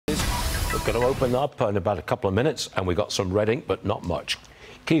We're going to open up in about a couple of minutes, and we got some red ink, but not much.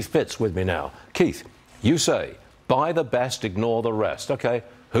 Keith Fitz with me now. Keith, you say, buy the best, ignore the rest. Okay,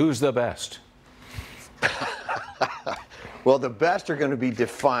 who's the best? Well, the best are going to be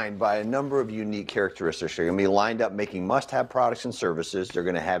defined by a number of unique characteristics. They're going to be lined up making must-have products and services. They're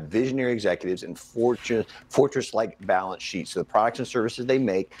going to have visionary executives and fortress-like balance sheets. So the products and services they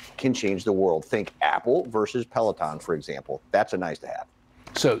make can change the world. Think Apple versus Peloton, for example. That's a nice to have.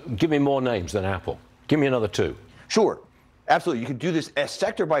 So give me more names than Apple. Give me another two. Sure. Absolutely. You could do this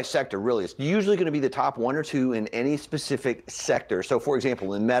sector by sector, really. It's usually going to be the top one or two in any specific sector. So, for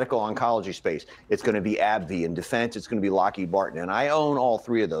example, in medical oncology space, it's going to be AbbVie. In defense, it's going to be Lockheed Martin. And I own all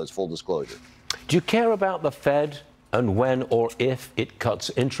three of those, full disclosure. Do you care about the Fed and when or if it cuts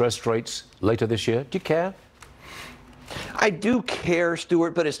interest rates later this year? Do you care? I do care,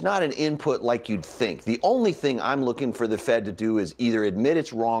 Stuart, but it's not an input like you'd think. The only thing I'm looking for the Fed to do is either admit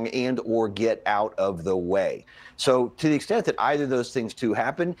it's wrong and or get out of the way. So to the extent that either of those things two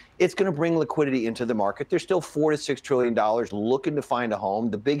happen, it's going to bring liquidity into the market. There's still $4 to $6 trillion looking to find a home.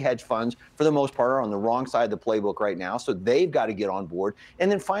 The big hedge funds, for the most part, are on the wrong side of the playbook right now, so they've got to get on board.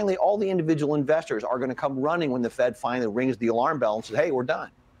 And then finally, all the individual investors are going to come running when the Fed finally rings the alarm bell and says, hey, we're done.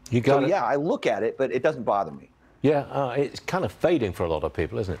 You got it. Yeah, I look at it, but it doesn't bother me. Yeah, it's kind of fading for a lot of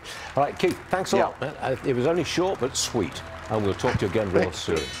people, isn't it? All right, Keith, thanks a lot, man. It was only short but sweet, and we'll talk to you again real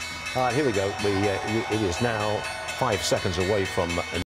soon. All right, here we go. It is now 5 seconds away from